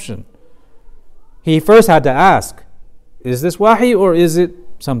assumption. He first had to ask, is this wahi or is it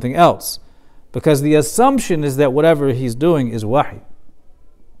something else? Because the assumption is that whatever he's doing is wahi.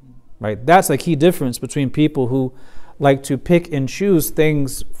 Right? That's a key difference between people who like to pick and choose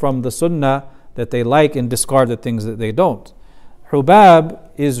things from the sunnah that they like and discard the things that they don't. Hubab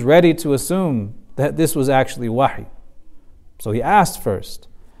is ready to assume that this was actually wahi. So he asked first.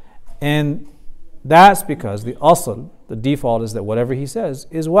 And that's because the asl, the default is that whatever he says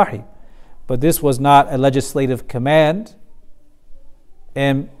is wahi. But this was not a legislative command.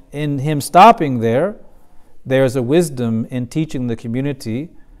 And in him stopping there, there's a wisdom in teaching the community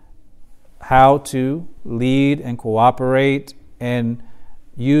how to lead and cooperate and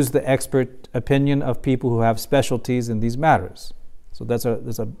use the expert opinion of people who have specialties in these matters. So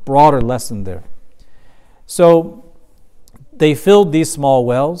there's a broader lesson there. So they filled these small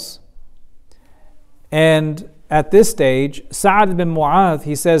wells, and at this stage, Sa'ad bin Mu'adh,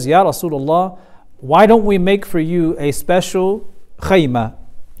 he says, Ya Rasulullah, why don't we make for you a special khayma,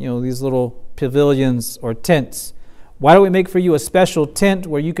 these little pavilions or tents. Why don't we make for you a special tent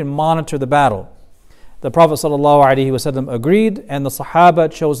where you can monitor the battle? The Prophet ﷺ agreed, and the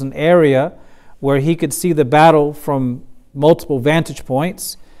Sahaba chose an area where he could see the battle from multiple vantage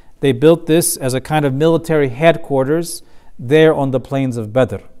points. They built this as a kind of military headquarters there on the plains of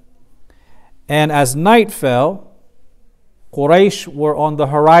Badr. And as night fell, Quraysh were on the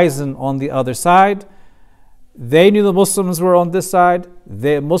horizon on the other side. They knew the Muslims were on this side.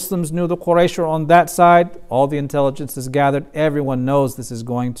 The Muslims knew the Quraysh were on that side. All the intelligence is gathered. Everyone knows this is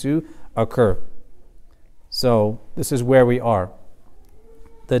going to occur. So this is where we are.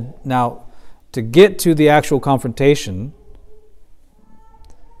 Now, to get to the actual confrontation,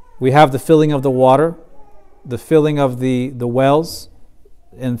 we have the filling of the water, the filling of the wells,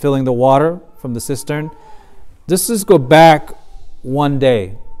 and filling the water from the cistern. Let's just go back one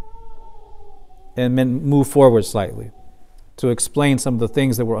day and then move forward slightly to explain some of the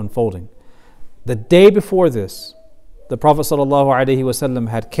things that were unfolding. The day before this, the Prophet ﷺ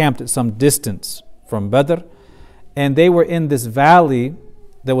had camped at some distance from Badr, and they were in this valley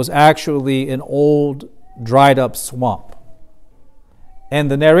that was actually an old dried up swamp. And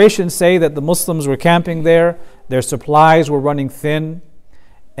the narrations say that the Muslims were camping there, their supplies were running thin,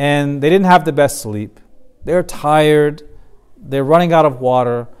 and they didn't have the best sleep. They're tired, they're running out of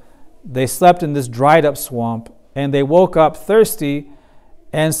water, they slept in this dried up swamp, and they woke up thirsty,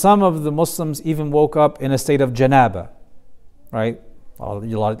 and some of the Muslims even woke up in a state of janaba, right? A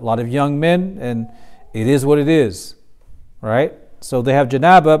lot of young men, and it is what it is, right? So they have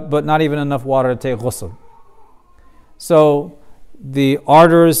janaba, but not even enough water to take ghusl. So the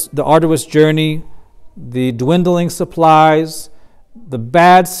arduous journey, the dwindling supplies, the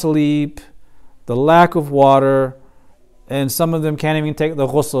bad sleep, the lack of water, and some of them can't even take the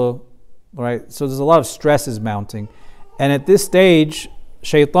ghusl, right? So there's a lot of stresses mounting. And at this stage,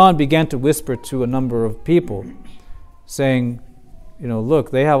 Shaitan began to whisper to a number of people, saying,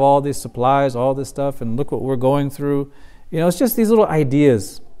 look, they have all these supplies, all this stuff, and look what we're going through. It's just these little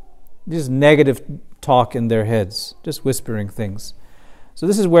ideas, just negative talk in their heads, just whispering things. So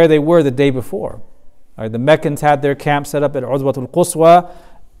this is where they were the day before. Right, the Meccans had their camp set up at Udwatul Quswa.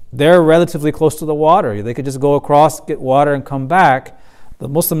 They're relatively close to the water. They could just go across, get water, and come back. The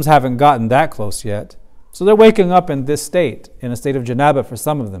Muslims haven't gotten that close yet. So they're waking up in this state, in a state of janaba for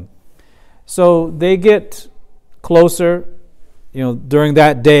some of them. So they get closer, during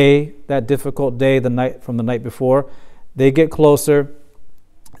that day, that difficult day, the night before. They get closer.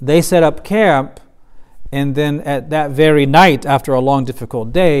 They set up camp. And then at that very night, after a long,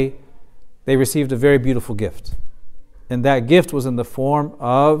 difficult day, they received a very beautiful gift. And that gift was in the form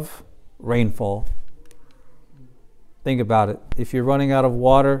of rainfall. Think about it. If you're running out of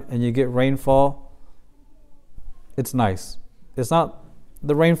water and you get rainfall, it's nice. It's not,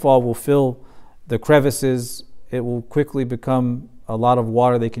 the rainfall will fill the crevices. It will quickly become a lot of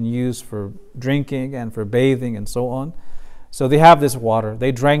water they can use for drinking and for bathing and so on. So they have this water.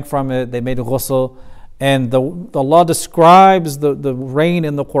 They drank from it. They made ghusl. And Allah describes the rain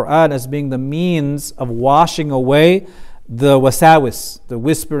in the Quran as being the means of washing away the wasawis, the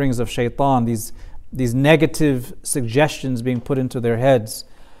whisperings of shaitan, these negative suggestions being put into their heads.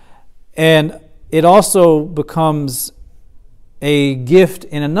 And it also becomes a gift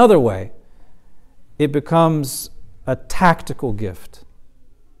in another way. It becomes a tactical gift.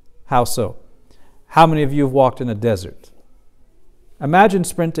 How so? How many of you have walked in a desert? Imagine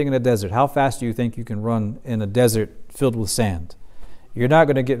sprinting in a desert. How fast do you think you can run in a desert filled with sand? You're not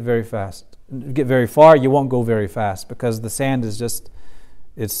going to get very far. You won't go very fast because the sand is just,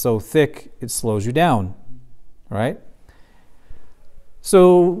 it's so thick, it slows you down, right?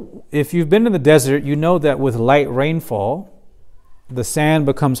 So if you've been in the desert, you know that with light rainfall, the sand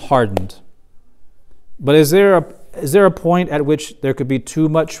becomes hardened. But is there a point at which there could be too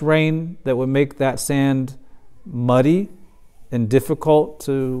much rain that would make that sand muddy and difficult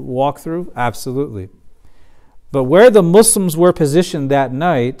to walk through? Absolutely. But where the Muslims were positioned that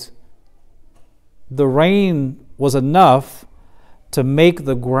night, the rain was enough to make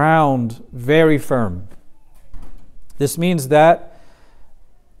the ground very firm. This means that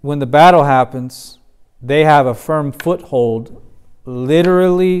when the battle happens, they have a firm foothold,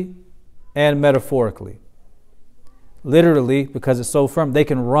 literally and metaphorically. Literally, because it's so firm, they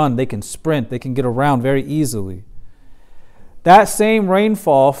can run, they can sprint, they can get around very easily. That same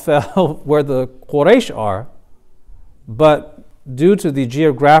rainfall fell where the Quraysh are, but due to the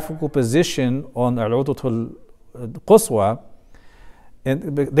geographical position on Al-Udutul Quswa,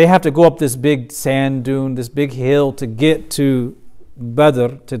 and they have to go up this big sand dune, this big hill to get to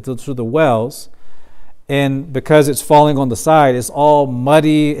Badr, to the wells. And because it's falling on the side, it's all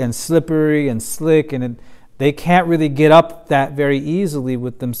muddy and slippery and slick, and they can't really get up that very easily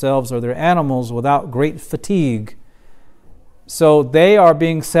with themselves or their animals without great fatigue. So they are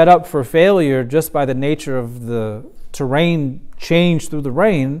being set up for failure just by the nature of the terrain change through the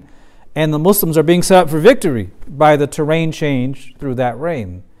rain, and the Muslims are being set up for victory by the terrain change through that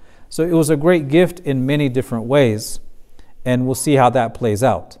rain. So it was a great gift in many different ways, and we'll see how that plays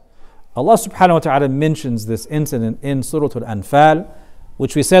out. Allah subhanahu wa ta'ala mentions this incident in Surah Al-Anfal,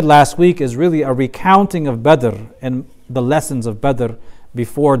 which we said last week is really a recounting of Badr and the lessons of Badr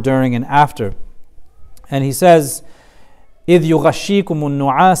before, during, and after. And He says, إذ يغشيكم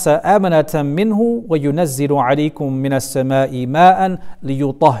النعاس أمنة منه وينزل عليكم من السماء ماء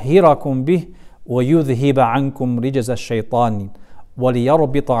ليطهركم به ويذهب عنكم رجز الشيطان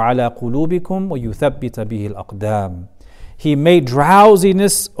وليربط على قلوبكم ويثبت به الأقدام. He made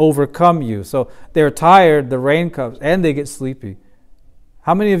drowsiness overcome you. So they're tired, the rain comes, and they get sleepy.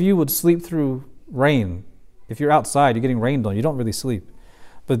 How many of you would sleep through rain? If you're outside, you're getting rained on, you don't really sleep.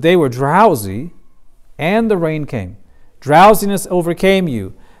 But they were drowsy, and the rain came. Drowsiness overcame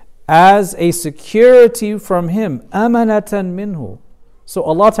you as a security from Him. Amanatan minhu. So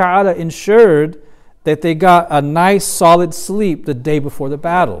Allah Ta'ala ensured that they got a nice solid sleep the day before the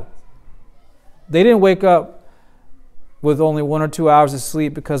battle. They didn't wake up with only 1 or 2 hours of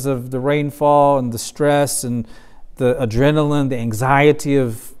sleep because of the rainfall and the stress and the adrenaline, the anxiety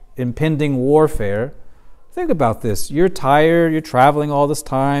of impending warfare. Think about this. You're tired, you're traveling all this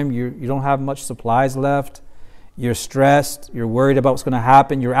time, you don't have much supplies left, you're stressed, you're worried about what's going to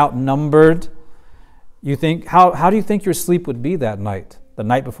happen, you're outnumbered. You think, how do you think your sleep would be that night, the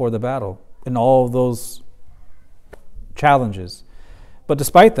night before the battle, and all of those challenges? But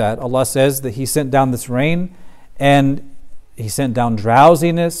despite that, Allah says that He sent down this rain, and He sent down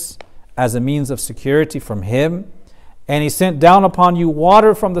drowsiness as a means of security from Him, and He sent down upon you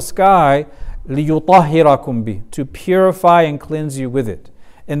water from the sky لِيُطَهِّرَكُمْ بِهِ, to purify and cleanse you with it.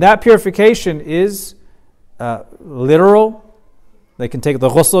 And that purification is literal. They can take the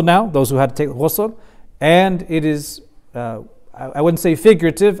ghusl now, those who had to take the ghusl, and it is, I wouldn't say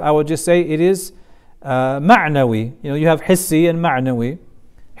figurative, I would just say it is ma'nawi. You have hissi and ma'nawi.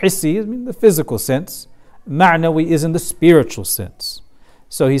 Hissi is in the physical sense. Ma'nawi is in the spiritual sense.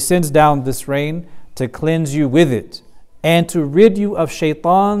 So He sends down this rain to cleanse you with it and to rid you of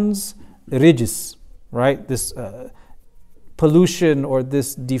shaitan's rijis, right? This pollution or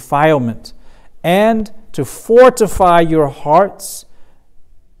this defilement. and to fortify your hearts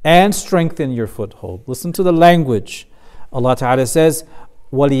and strengthen your foothold. Listen to the language. Allah Ta'ala says,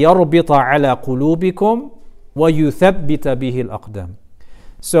 وَلِيَرْبِطَ عَلَى قُلُوبِكُمْ وَيُثَبِّتَ بِهِ الْأَقْدَامِ.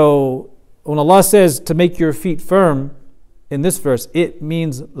 So when Allah says to make your feet firm in this verse, it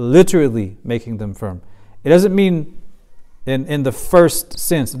means literally making them firm. It doesn't mean in the first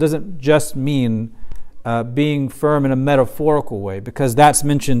sense. It doesn't just mean being firm in a metaphorical way, because that's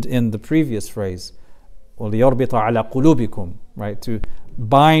mentioned in the previous phrase, وَلِيَرْبِطَ عَلَى قُلُوبِكُمْ, right? To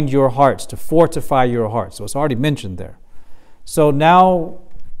bind your hearts, to fortify your hearts. So it's already mentioned there. So now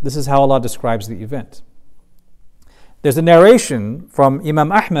this is how Allah describes the event. There's a narration from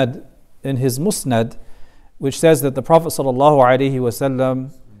Imam Ahmad in his Musnad, which says that the Prophet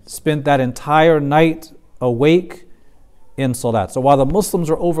ﷺ spent that entire night awake in salat. So while the Muslims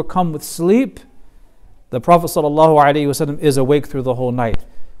are overcome with sleep, the Prophet ﷺ is awake through the whole night.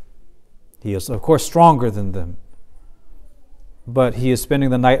 He is, of course, stronger than them, but he is spending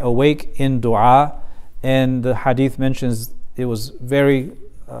the night awake in dua. And the hadith mentions it was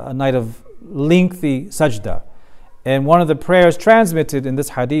a night of lengthy sajda. And one of the prayers transmitted in this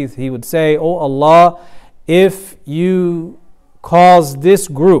hadith, he would say, "Oh Allah, if you cause this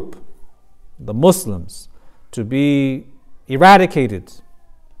group, the Muslims, to be eradicated,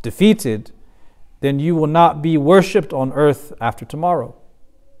 defeated, then you will not be worshipped on earth after tomorrow."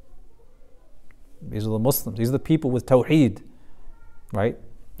 These are the Muslims. These are the people with Tawheed, right?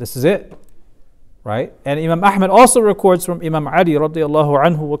 This is it, right? And Imam Ahmad also records from Imam Ali radiallahu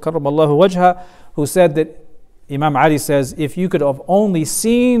anhu wa karramallahu wajha, who said that Imam Ali says, if you could have only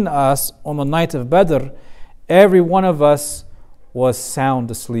seen us on the night of Badr, every one of us was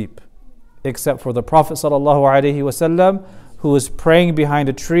sound asleep, except for the Prophet sallallahu alaihi wasallam, who was praying behind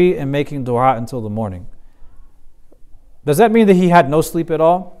a tree and making dua until the morning. Does that mean that he had no sleep at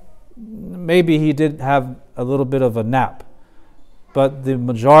all? Maybe he did have a little bit of a nap, but the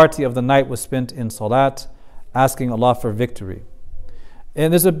majority of the night was spent in salat, asking Allah for victory.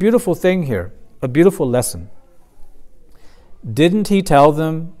 And there's a beautiful thing here, a beautiful lesson. Didn't he tell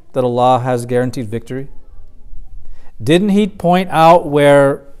them that Allah has guaranteed victory? Didn't he point out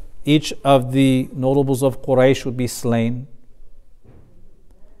where each of the notables of Quraysh would be slain?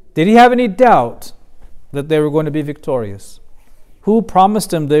 Did he have any doubt that they were going to be victorious? Who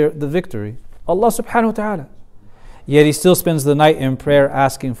promised him the victory? Allah subhanahu wa ta'ala. Yet he still spends the night in prayer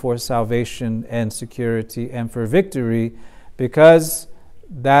asking for salvation and security and for victory, because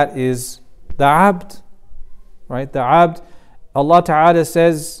that is the abd, right? The abd. Allah Ta'ala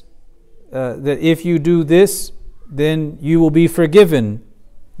says that if you do this, then you will be forgiven.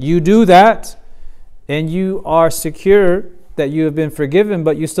 You do that and you are secure that you have been forgiven,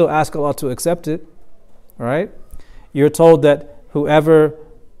 but you still ask Allah to accept it, right? You're told that whoever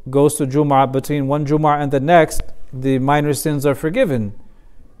goes to Jum'ah between one Jum'ah and the next, the minor sins are forgiven.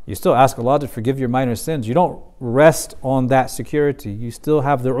 You still ask Allah to forgive your minor sins. You don't rest on that security. You still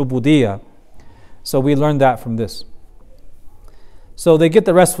have the ubudiyah. So we learned that from this. So they get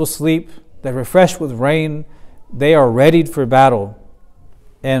the restful sleep, they're refreshed with rain, they are readied for battle,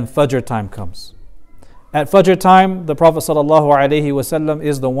 and Fajr time comes. At Fajr time, the Prophet ﷺ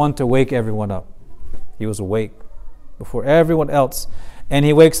is the one to wake everyone up. He was awake before everyone else, and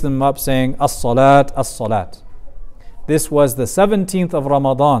he wakes them up saying, As-salat, as-salat. This was the 17th of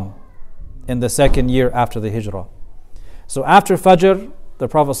Ramadan in the second year after the Hijrah. So after Fajr, the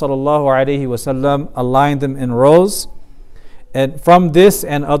Prophet ﷺ aligned them in rows. And from this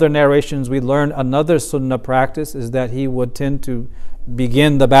and other narrations, we learn another sunnah practice is that he would tend to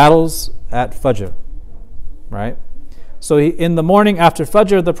begin the battles at Fajr, right? So in the morning after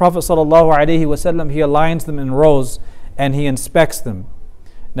Fajr, the Prophet ﷺ, he aligns them in rows and he inspects them.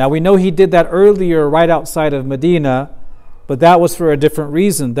 Now we know he did that earlier right outside of Medina, but that was for a different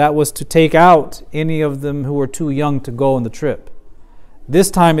reason. That was to take out any of them who were too young to go on the trip. This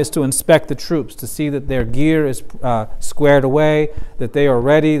time is to inspect the troops, to see that their gear is squared away, that they are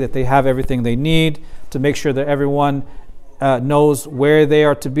ready, that they have everything they need, to make sure that everyone knows where they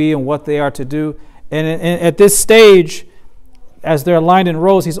are to be and what they are to do. And at this stage, as they're aligned in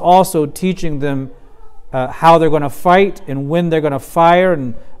rows, he's also teaching them how they're going to fight and when they're going to fire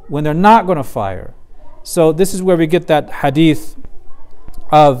and when they're not going to fire. So this is where we get that hadith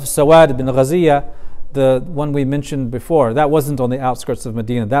of Sawad bin Ghaziyah, the one we mentioned before. That wasn't on the outskirts of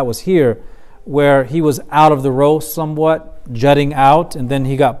Medina. That was here, where he was out of the row somewhat, jutting out, and then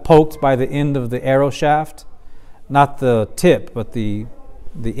he got poked by the end of the arrow shaft. Not the tip, but the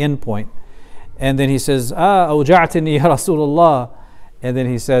end point. And then he says, awja'tini ya Rasulullah. And then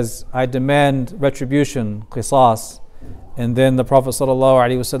he says, I demand retribution, qisas. And then the Prophet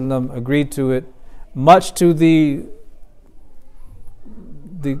ﷺ agreed to it, much to the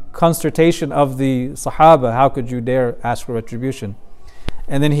consternation of the Sahaba. How could you dare ask for retribution?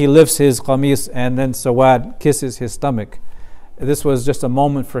 And then he lifts his qamis, and then Sawad kisses his stomach. This was just a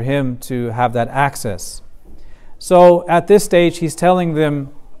moment for him to have that access. So at this stage, he's telling them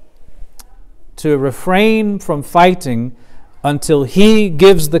to refrain from fighting until he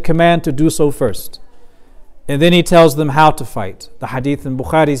gives the command to do so first. And then he tells them how to fight. The hadith in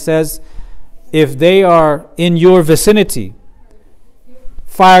Bukhari says, if they are in your vicinity,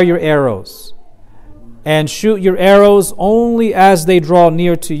 fire your arrows and shoot your arrows only as they draw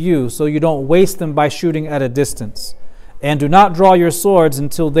near to you, so you don't waste them by shooting at a distance. And do not draw your swords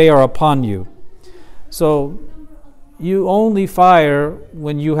until they are upon you. So you only fire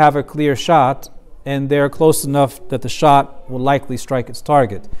when you have a clear shot and they're close enough that the shot will likely strike its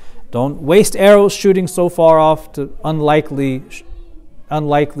target. Don't waste arrows shooting so far off to unlikely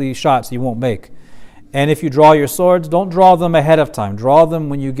shots you won't make. And if you draw your swords, don't draw them ahead of time. Draw them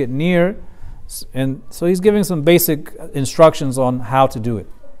when you get near. And so he's giving some basic instructions on how to do it.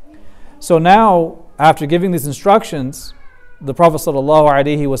 So now, after giving these instructions, the Prophet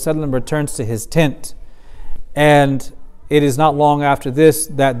ﷺ returns to his tent. And it is not long after this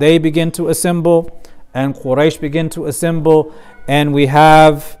that they begin to assemble and Quraysh begin to assemble, and we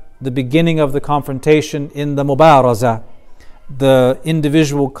have the beginning of the confrontation in the Mubaraza, the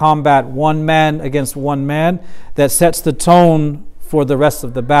individual combat, one man against one man, that sets the tone for the rest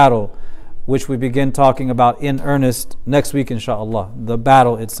of the battle, which we begin talking about in earnest next week, inshaAllah. The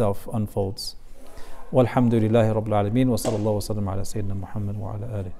battle itself unfolds. Walhamdulillahi Rabbil Alameen, wa sallallahu wa sallam ala Sayyidina Muhammad wa ala alihi.